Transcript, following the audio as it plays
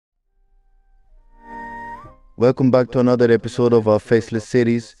Welcome back to another episode of our Faceless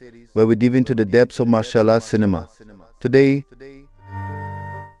series, where we dive into the depths of martial arts cinema. Today,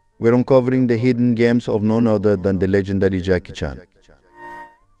 we're uncovering the hidden gems of none other than the legendary Jackie Chan.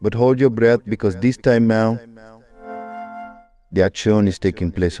 But hold your breath, because this time now, the action is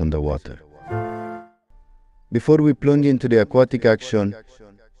taking place underwater. Before we plunge into the aquatic action,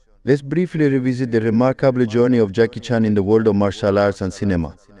 let's briefly revisit the remarkable journey of Jackie Chan in the world of martial arts and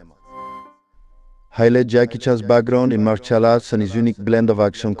cinema. Highlight Jackie Chan's background in martial arts and his unique blend of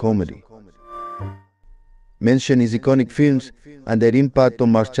action comedy. Mention his iconic films and their impact on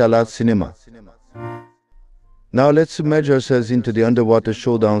martial arts cinema. Now let's submerge ourselves into the underwater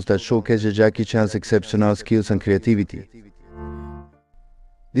showdowns that showcase Jackie Chan's exceptional skills and creativity.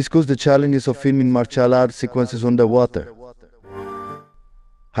 Discuss the challenges of filming martial arts sequences underwater.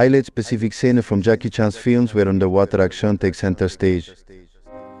 Highlight specific scenes from Jackie Chan's films where underwater action takes center stage.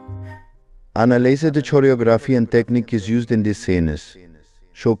 Analyze the choreography and technique is used in these scenes,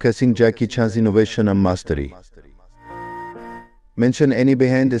 showcasing Jackie Chan's innovation and mastery. Mention any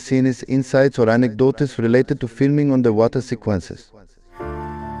behind-the-scenes insights or anecdotes related to filming underwater sequences.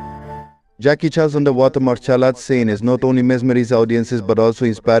 Jackie Chan's underwater martial arts scenes not only mesmerize audiences but also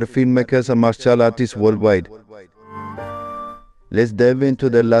inspire filmmakers and martial artists worldwide. Let's delve into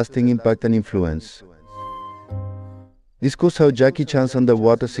their lasting impact and influence. Discuss how Jackie Chan's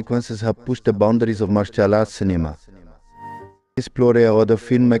underwater sequences have pushed the boundaries of martial arts cinema. Explore how other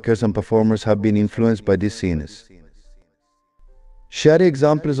filmmakers and performers have been influenced by these scenes. Share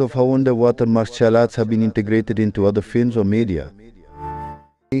examples of how underwater martial arts have been integrated into other films or media.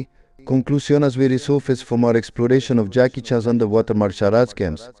 Conclusion: as we resurface from our exploration of Jackie Chan's underwater martial arts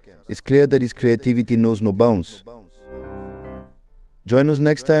games, it's clear that his creativity knows no bounds. Join us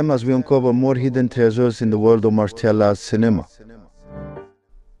next time as we uncover more hidden treasures in the world of martial arts cinema.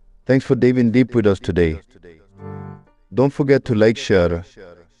 Thanks for diving deep with us today. Don't forget to like, share,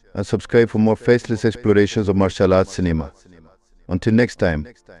 and subscribe for more faceless explorations of martial arts cinema. Until next time,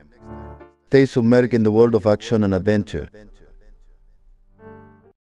 stay submerged in the world of action and adventure.